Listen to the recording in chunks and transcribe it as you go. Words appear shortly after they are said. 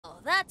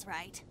That's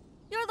right.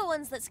 You're the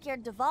ones that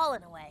scared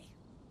Dvalin away.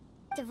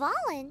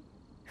 Dvalin?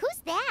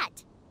 Who's that?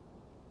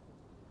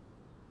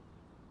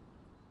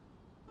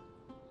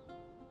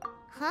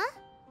 Huh?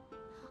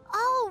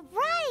 Oh,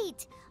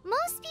 right!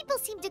 Most people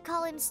seem to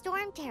call him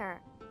Storm Terror.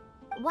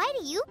 Why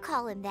do you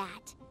call him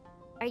that?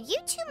 Are you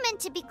two meant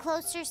to be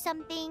close or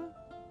something?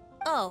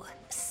 Oh,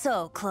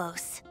 so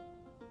close.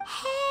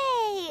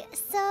 Hey,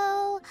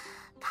 so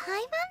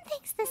Paimon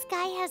thinks this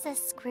guy has a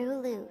screw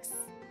loose.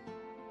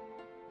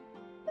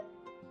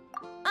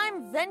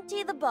 I'm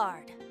Venti the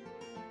Bard.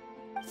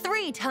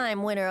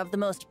 3-time winner of the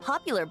most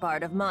popular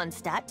bard of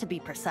Mondstadt, to be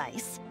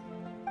precise.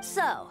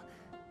 So,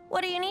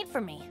 what do you need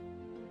from me?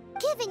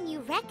 Given you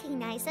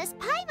recognize us,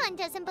 Paimon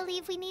doesn't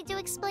believe we need to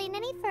explain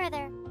any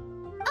further.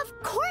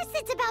 Of course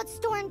it's about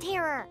Storm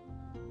Terror!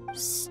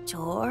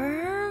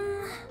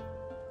 Storm?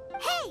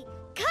 Hey!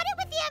 Cut it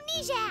with the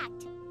Amnesia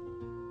Act!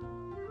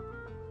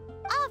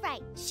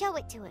 Alright, show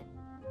it to him.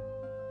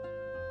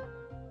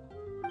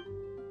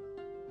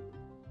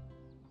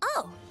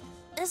 Oh,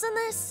 isn't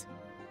this?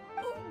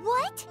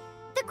 What?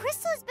 The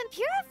crystal has been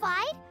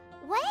purified?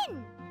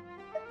 When?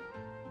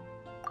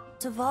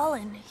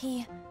 Dvalin,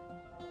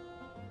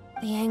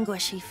 the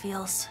anguish he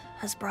feels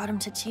has brought him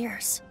to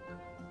tears.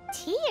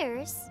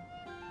 Tears?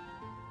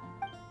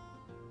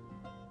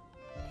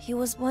 He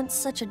was once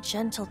such a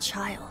gentle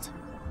child,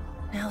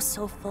 now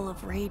so full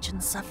of rage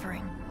and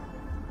suffering.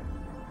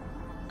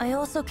 I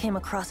also came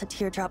across a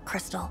teardrop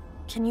crystal.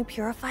 Can you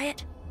purify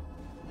it?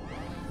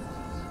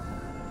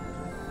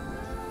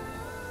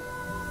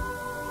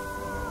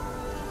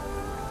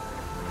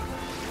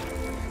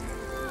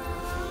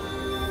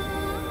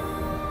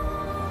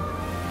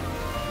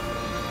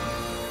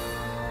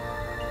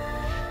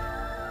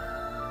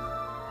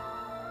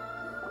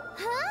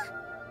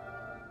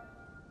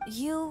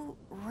 You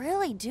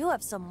really do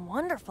have some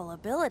wonderful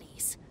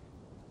abilities.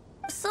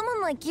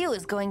 Someone like you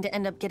is going to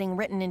end up getting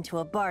written into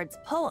a bard's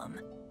poem.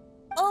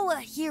 Oh, a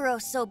hero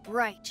so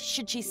bright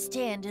should she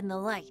stand in the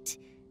light,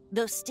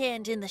 though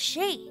stand in the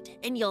shade,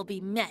 and you'll be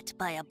met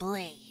by a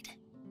blade.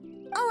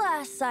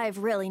 Alas, I've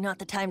really not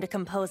the time to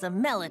compose a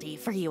melody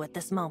for you at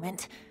this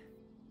moment.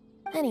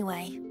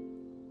 Anyway,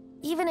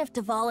 even if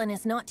Dvalin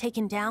is not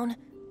taken down,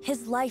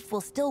 his life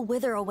will still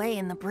wither away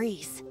in the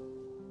breeze.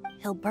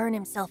 He'll burn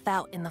himself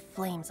out in the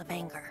flames of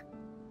anger.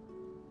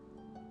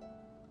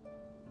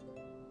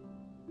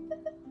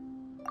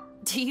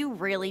 Do you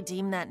really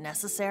deem that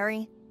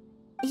necessary?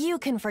 You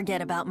can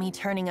forget about me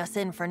turning us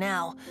in for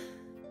now.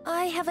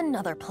 I have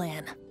another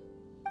plan.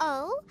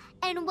 Oh?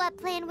 And what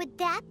plan would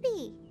that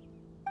be?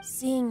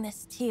 Seeing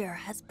this tear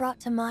has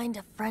brought to mind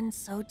a friend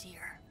so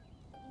dear.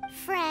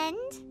 Friend?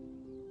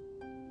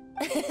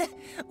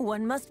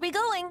 One must be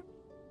going.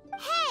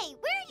 Hey,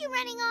 where are you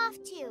running off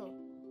to?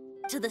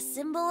 To the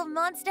symbol of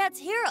Mondstadt's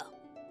hero.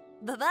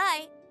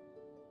 Bye-bye.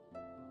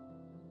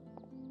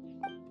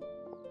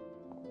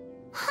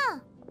 Huh.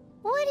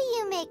 What do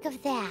you make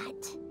of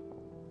that?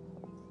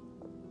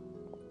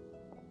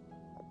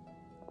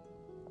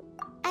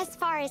 As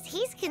far as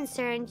he's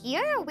concerned,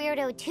 you're a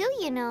weirdo too,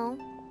 you know.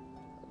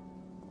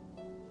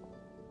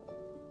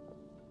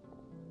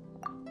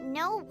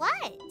 Know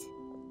what?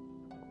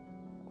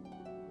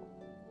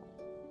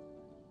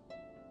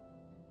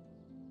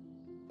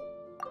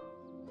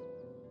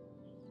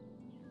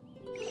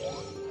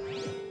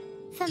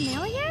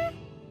 Familiar?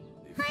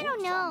 I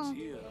don't know.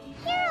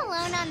 You're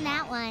alone on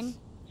that one.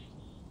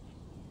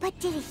 But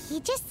did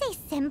he just say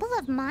symbol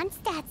of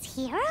Mondstadt's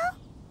hero?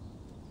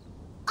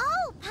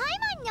 Oh,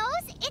 Paimon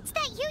knows! It's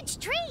that huge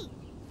tree!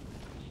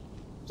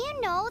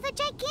 You know, the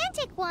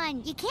gigantic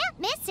one. You can't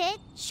miss it.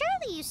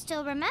 Surely you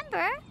still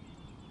remember.